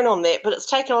actually grown on that, but it's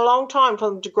taken a long time for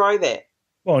them to grow that.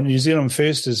 Well, New Zealand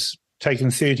First has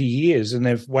taken 30 years, and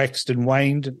they've waxed and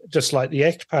waned, just like the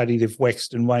ACT Party, they've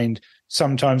waxed and waned.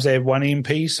 Sometimes they have 1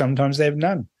 MP, sometimes they have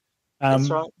none.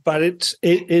 That's right. But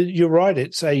you're right,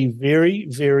 it's a very,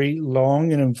 very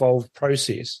long and involved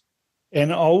process.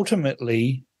 And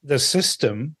ultimately, the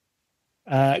system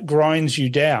grinds you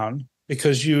down,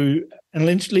 because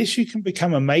unless you can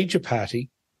become a major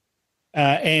party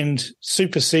and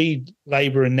supersede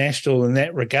Labour and National in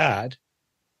that regard,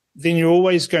 then you're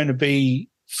always going to be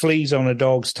fleas on a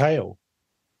dog's tail.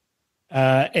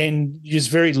 And there's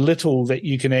very little that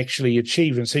you can actually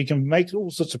achieve. And so you can make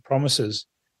all sorts of promises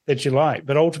that you like,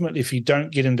 but ultimately, if you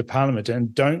don't get into Parliament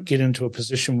and don't get into a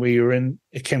position where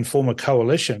it can form a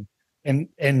coalition, and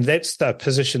that's the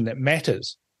position that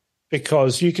matters,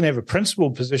 because you can have a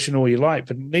principled position all you like,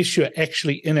 but unless you're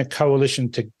actually in a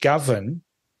coalition to govern,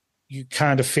 you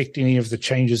can't affect any of the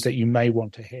changes that you may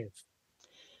want to have.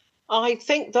 I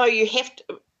think, though, you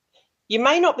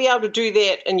may not be able to do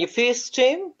that in your first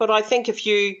term, but I think if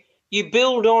you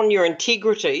build on your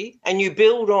integrity and you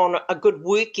build on a good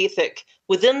work ethic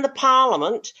within the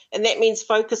Parliament, and that means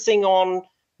focusing on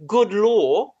good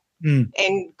law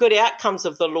and good outcomes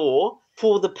of the law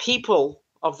for the people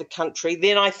of the country,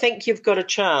 then I think you've got a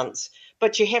chance.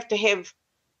 But you have to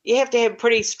have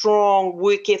pretty strong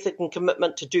work ethic and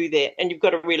commitment to do that, and you've got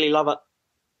to really love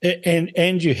it.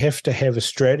 And you have to have a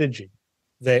strategy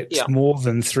that's more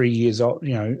than 3 years old,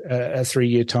 a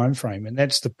 3-year time frame. And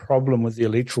that's the problem with the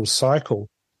electoral cycle,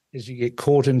 is you get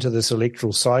caught into this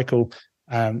electoral cycle.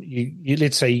 You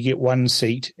let's say you get 1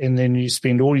 seat, and then you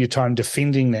spend all your time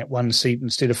defending that 1 seat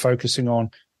instead of focusing on,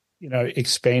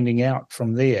 expanding out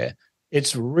from there.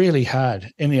 It's really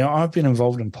hard. And, I've been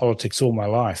involved in politics all my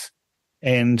life.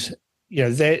 And,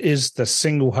 that is the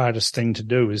single hardest thing to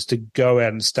do, is to go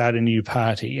out and start a new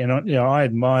party. And, I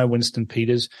admire Winston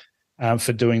Peters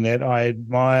for doing that. I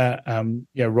admire,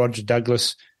 Roger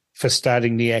Douglas for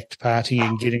starting the ACT Party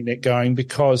and getting that going,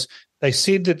 because they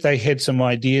said that they had some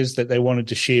ideas that they wanted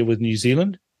to share with New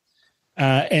Zealand,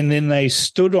 and then they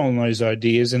stood on those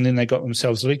ideas, and then they got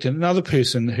themselves elected. Another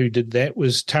person who did that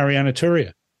was Tariana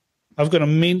Turia. I've got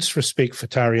immense respect for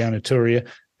Tariana Turia,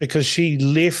 because she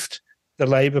left the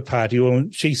Labour Party, or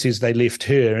she says they left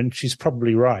her, and she's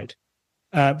probably right.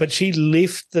 But she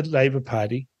left the Labour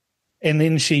Party, and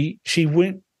then she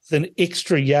went an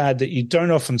extra yard that you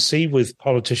don't often see with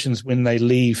politicians when they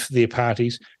leave their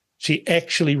parties. She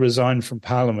actually resigned from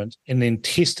Parliament and then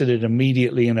tested it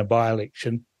immediately in a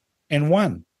by-election and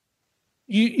won.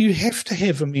 You have to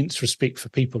have immense respect for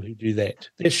people who do that.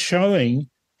 They're showing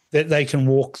that they can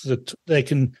walk the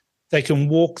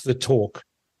talk.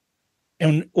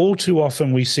 And all too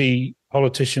often we see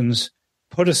politicians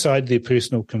put aside their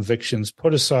personal convictions,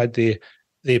 put aside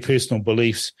their personal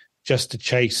beliefs just to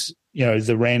chase,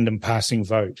 the random passing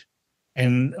vote.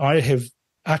 And I have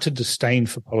utter disdain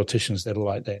for politicians that are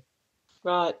like that.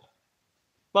 Right.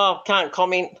 Well, can't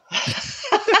comment.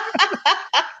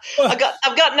 I've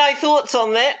got no thoughts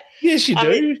on that. Yes, you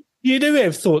do. You do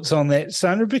have thoughts on that,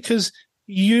 Sandra, because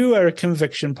you are a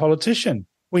conviction politician.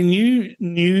 When you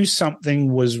knew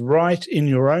something was right in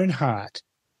your own heart,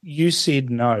 you said,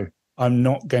 no, I'm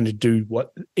not going to do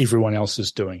what everyone else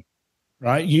is doing,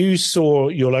 right? You saw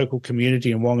your local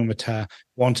community in Whangamata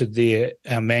wanted their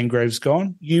mangroves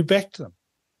gone. You backed them.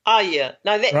 Oh, yeah.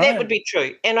 No, that would be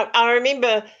true. And I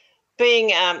remember being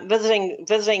visiting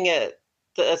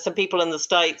some people in the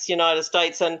States, United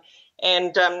States, and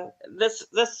this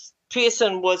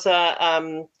person was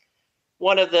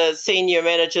one of the senior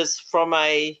managers from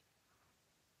a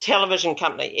television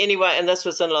company. Anyway, and this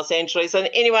was in Los Angeles.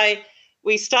 And anyway,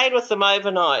 we stayed with them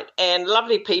overnight, and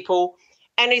lovely people.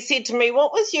 And he said to me,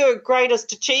 "What was your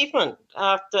greatest achievement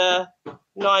after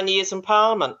 9 years in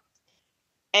Parliament?"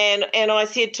 And I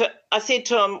said to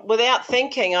him, without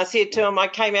thinking, I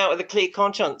came out with a clear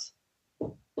conscience.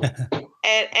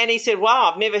 and he said,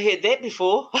 "Wow, I've never heard that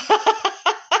before."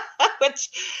 But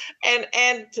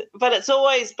it's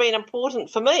always been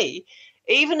important for me,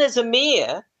 even as a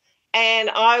mayor. And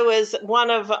I was one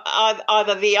of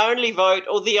either the only vote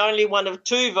or the only one of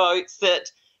two votes that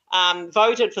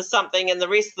voted for something, and the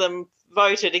rest of them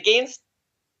voted against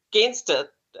it,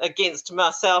 against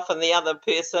myself and the other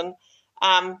person.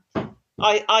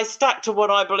 I stuck to what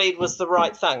I believed was the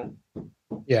right thing.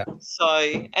 Yeah.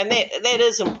 So, and that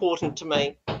is important to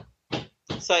me.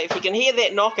 So if you can hear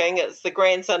that knocking, it's the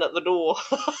grandson at the door.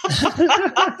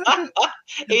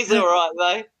 He's all right,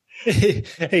 though.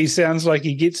 He sounds like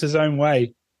he gets his own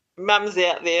way. Mum's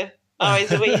out there. Oh,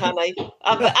 he's a wee honey.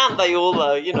 Aren't they all,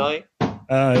 though,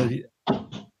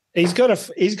 He's got a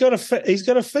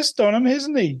fist on him,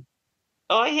 hasn't he?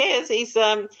 Oh, he has. He's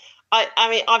I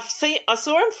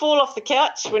saw him fall off the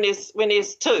couch when he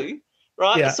was 2,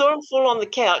 right? Yeah. I saw him fall on the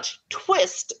couch,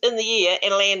 twist in the air,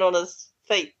 and land on his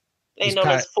feet, his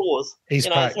paws. He's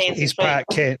part cat.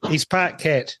 He's part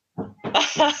cat.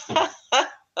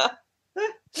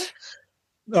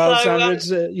 This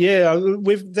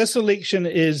election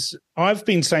is. I've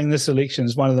been saying this election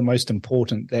is one of the most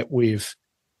important that we've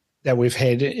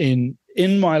had in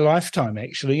my lifetime.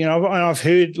 Actually, I've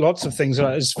heard lots of things.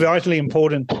 It's vitally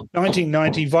important.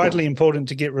 1990, vitally important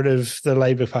to get rid of the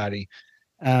Labour Party.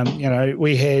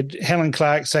 We had Helen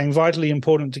Clark saying vitally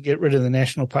important to get rid of the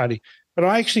National Party. But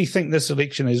I actually think this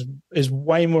election is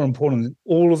way more important than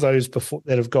all of those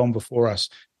that have gone before us,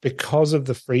 because of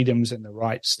the freedoms and the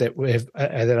rights that we have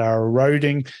that are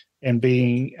eroding and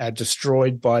being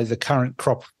destroyed by the current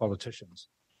crop of politicians.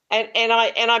 And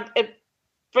it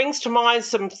brings to mind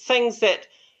some things that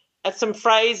some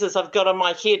phrases I've got in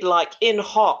my head, like "in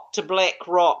hot to black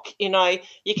rock." You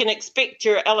can expect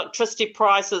your electricity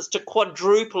prices to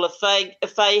quadruple if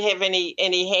they have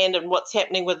any hand in what's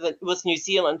happening with New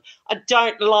Zealand. I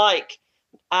don't like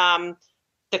the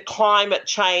climate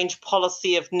change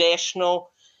policy of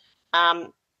National,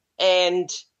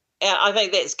 and I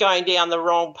think that's going down the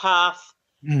wrong path.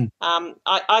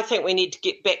 I think we need to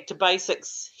get back to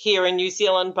basics here in New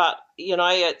Zealand, but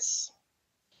that's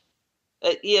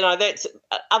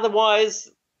otherwise.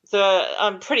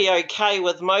 I'm pretty okay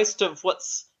with most of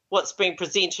what's been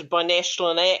presented by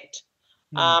National and ACT,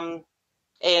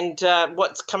 and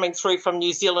what's coming through from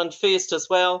New Zealand First as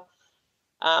well.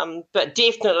 But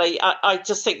definitely, I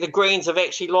just think the Greens have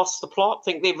actually lost the plot. I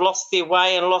think they've lost their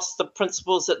way and lost the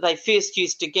principles that they first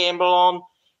used to gamble on,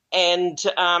 and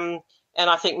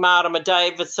I think Marama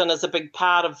Davidson is a big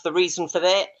part of the reason for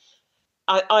that.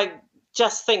 I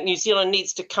just think New Zealand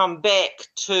needs to come back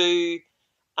to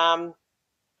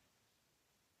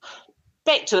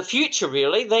the future,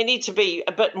 really. They need to be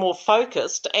a bit more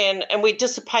focused, and we're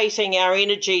dissipating our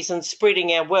energies and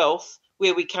spreading our wealth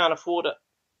where we can't afford it.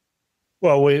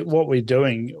 Well, what we're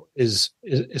doing is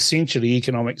essentially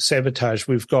economic sabotage.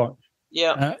 We've got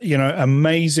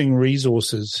amazing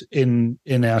resources in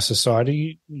our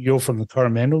society. You're from the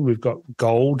Coromandel. We've got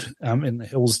gold in the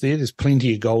hills there. There's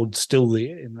plenty of gold still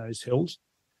there in those hills.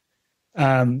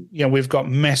 We've got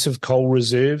massive coal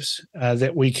reserves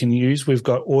that we can use. We've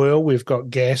got oil. We've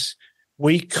got gas.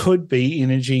 We could be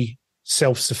energy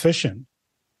self-sufficient.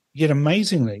 Yet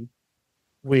amazingly,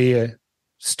 we're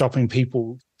stopping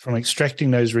people from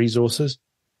extracting those resources.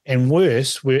 And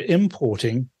worse, we're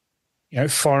importing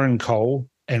foreign coal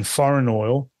and foreign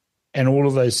oil and all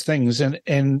of those things.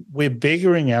 And we're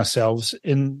beggaring ourselves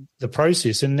in the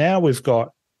process. And now we've got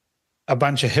a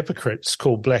bunch of hypocrites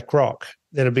called BlackRock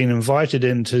that have been invited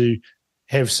in to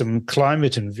have some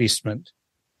climate investment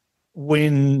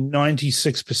when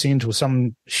 96% or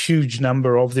some huge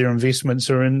number of their investments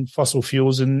are in fossil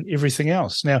fuels and everything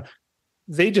else. Now,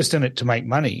 they're just in it to make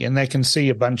money, and they can see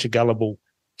a bunch of gullible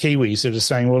Kiwis that are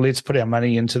saying, well, let's put our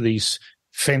money into these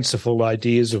fanciful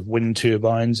ideas of wind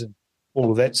turbines and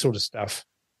all of that sort of stuff,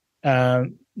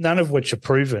 none of which are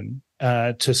proven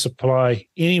to supply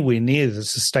anywhere near the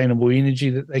sustainable energy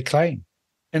that they claim.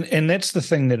 And that's the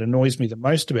thing that annoys me the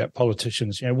most about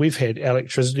politicians. We've had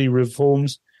electricity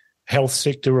reforms, health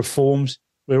sector reforms,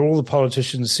 where all the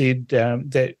politicians said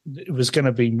that it was going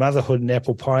to be motherhood and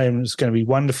apple pie and it was going to be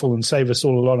wonderful and save us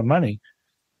all a lot of money.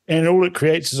 And all it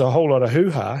creates is a whole lot of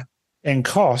hoo-ha and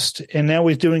cost. And now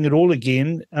we're doing it all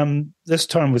again, this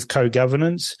time with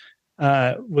co-governance,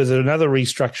 with another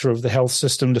restructure of the health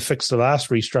system to fix the last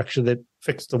restructure that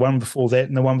fixed the one before that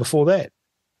and the one before that.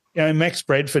 Max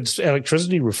Bradford's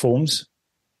electricity reforms,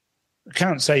 I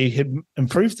can't say had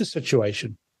improved the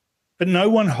situation, but no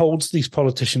one holds these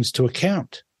politicians to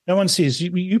account. No one says,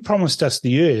 you promised us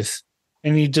the earth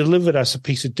and you delivered us a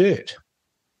piece of dirt.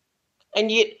 And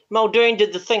yet Muldoon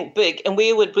did the think big, and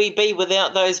where would we be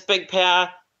without those big power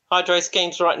hydro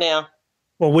schemes right now?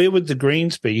 Well, where would the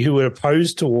Greens be, who were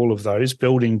opposed to all of those,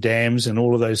 building dams and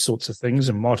all of those sorts of things,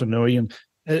 and Motunui, and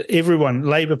everyone,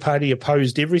 Labour Party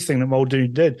opposed everything that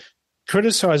Muldoon did.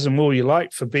 Criticise him all you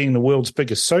like for being the world's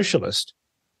biggest socialist,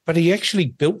 but he actually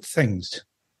built things,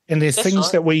 and they're things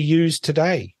right that we use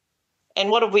today. And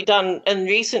what have we done in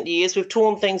recent years? We've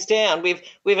torn things down. We've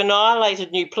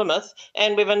annihilated New Plymouth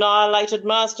and we've annihilated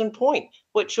Marsden Point,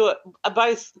 which are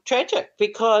both tragic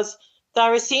because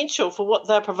they're essential for what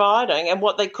they're providing and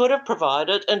what they could have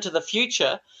provided into the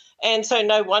future. And so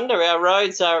no wonder our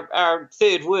roads are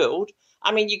third world.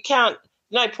 I mean,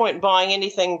 no point in buying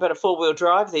anything but a four-wheel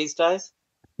drive these days.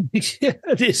 Yeah,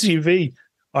 an SUV.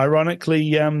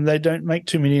 Ironically, they don't make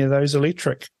too many of those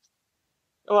electric.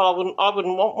 Well, I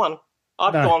wouldn't want one.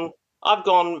 I've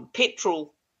gone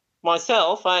petrol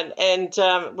myself and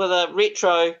with a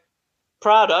retro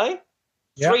Prado,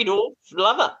 yep. 3-door,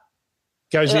 love it.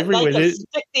 Goes everywhere. They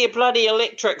stick their bloody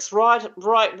electrics right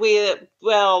where.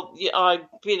 Well, I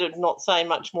better not say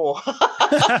much more.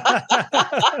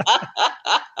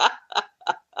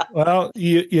 Well,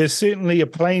 you're certainly a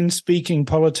plain-speaking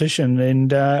politician,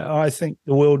 and I think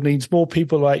the world needs more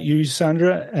people like you,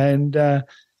 Sandra, and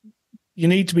you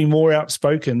need to be more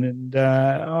outspoken. And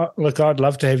look, I'd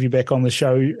love to have you back on the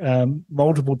show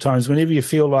multiple times. Whenever you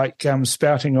feel like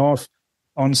spouting off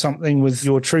on something with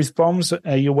your truth bombs,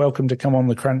 you're welcome to come on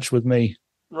The Crunch with me.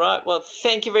 Right. Well,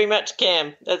 thank you very much,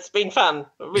 Cam. It's been fun.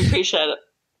 We appreciate it.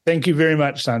 Thank you very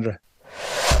much, Sandra.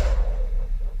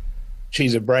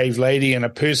 She's a brave lady and a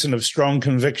person of strong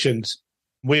convictions.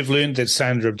 We've learned that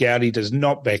Sandra Goudie does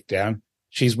not back down.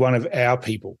 She's one of our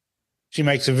people. She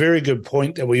makes a very good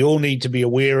point that we all need to be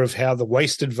aware of how the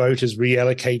wasted vote is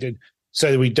reallocated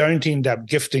so that we don't end up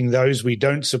gifting those we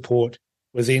don't support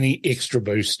with any extra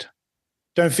boost.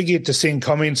 Don't forget to send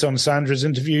comments on Sandra's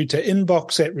interview to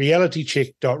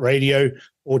inbox@realitycheck.radio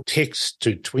or text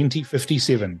to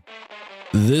 2057.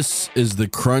 This is The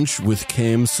Crunch with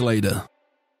Cam Slater.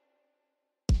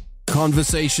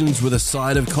 Conversations with a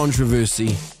side of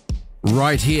controversy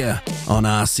right here on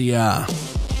RCR.